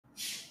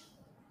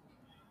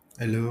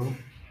Hello,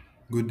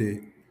 good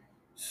day.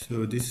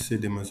 So this is a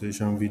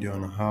demonstration video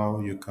on how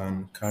you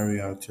can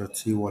carry out your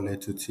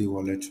T-wallet to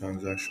T-wallet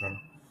transaction.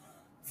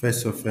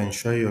 First of all,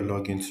 ensure you're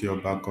logged into your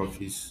back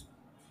office.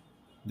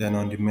 Then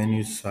on the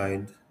menu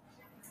side,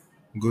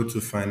 go to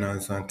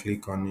finance and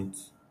click on it.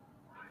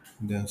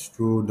 Then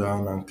scroll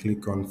down and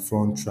click on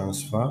fund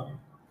transfer.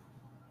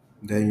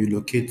 Then you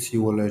locate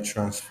T-wallet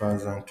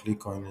transfers and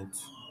click on it.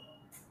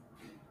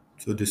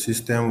 So the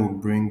system will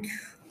bring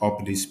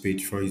up this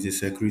page for is a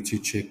security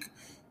check.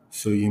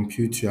 So you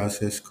input your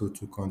access code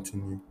to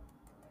continue.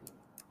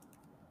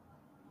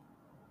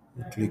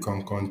 You click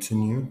on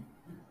continue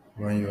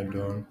when you're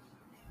done.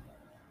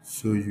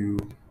 So you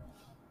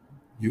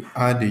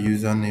add the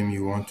username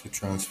you want to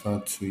transfer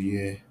to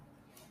here.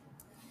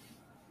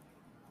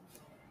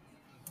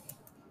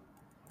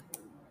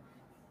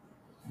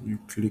 You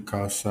click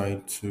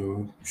outside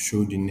to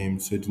show the name.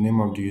 So the name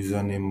of the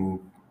username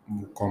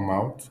will come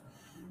out.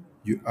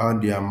 You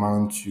add the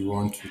amount you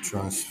want to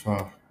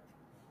transfer.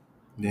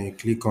 Then you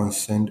click on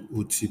send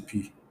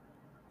OTP.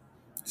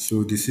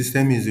 So the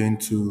system is going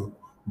to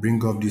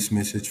bring up this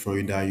message for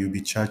you that you'll be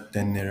charged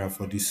 10 naira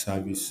for this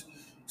service.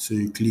 So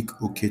you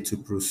click OK to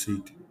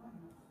proceed.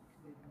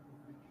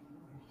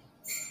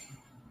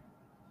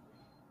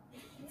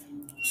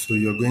 So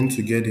you're going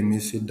to get a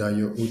message that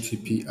your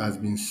OTP has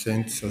been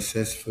sent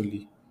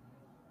successfully.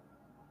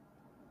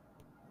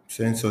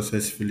 So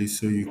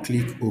you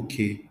click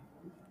OK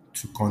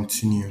to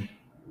continue.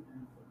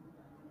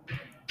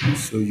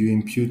 So you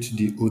input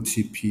the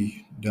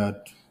OTP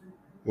that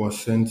was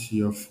sent to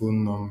your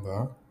phone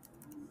number,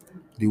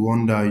 the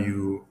one that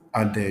you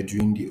added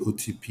during the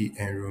OTP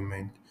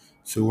enrollment.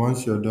 So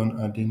once you're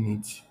done adding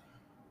it,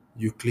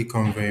 you click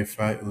on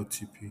verify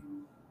OTP.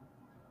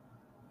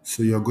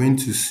 So you're going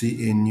to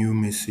see a new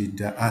message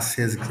that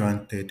access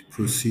granted,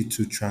 proceed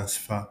to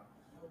transfer.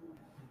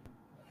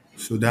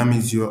 So that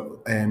means your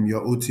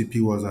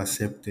OTP was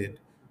accepted.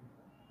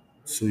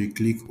 So you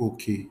click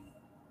OK.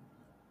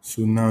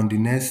 So now the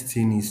next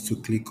thing is to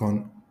click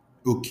on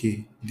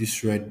OK,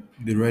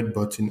 the red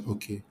button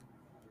OK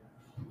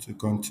to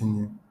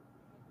continue.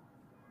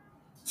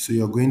 So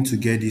you're going to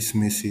get this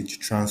message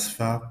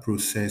transfer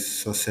process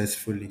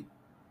successfully.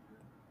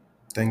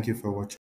 Thank you for watching.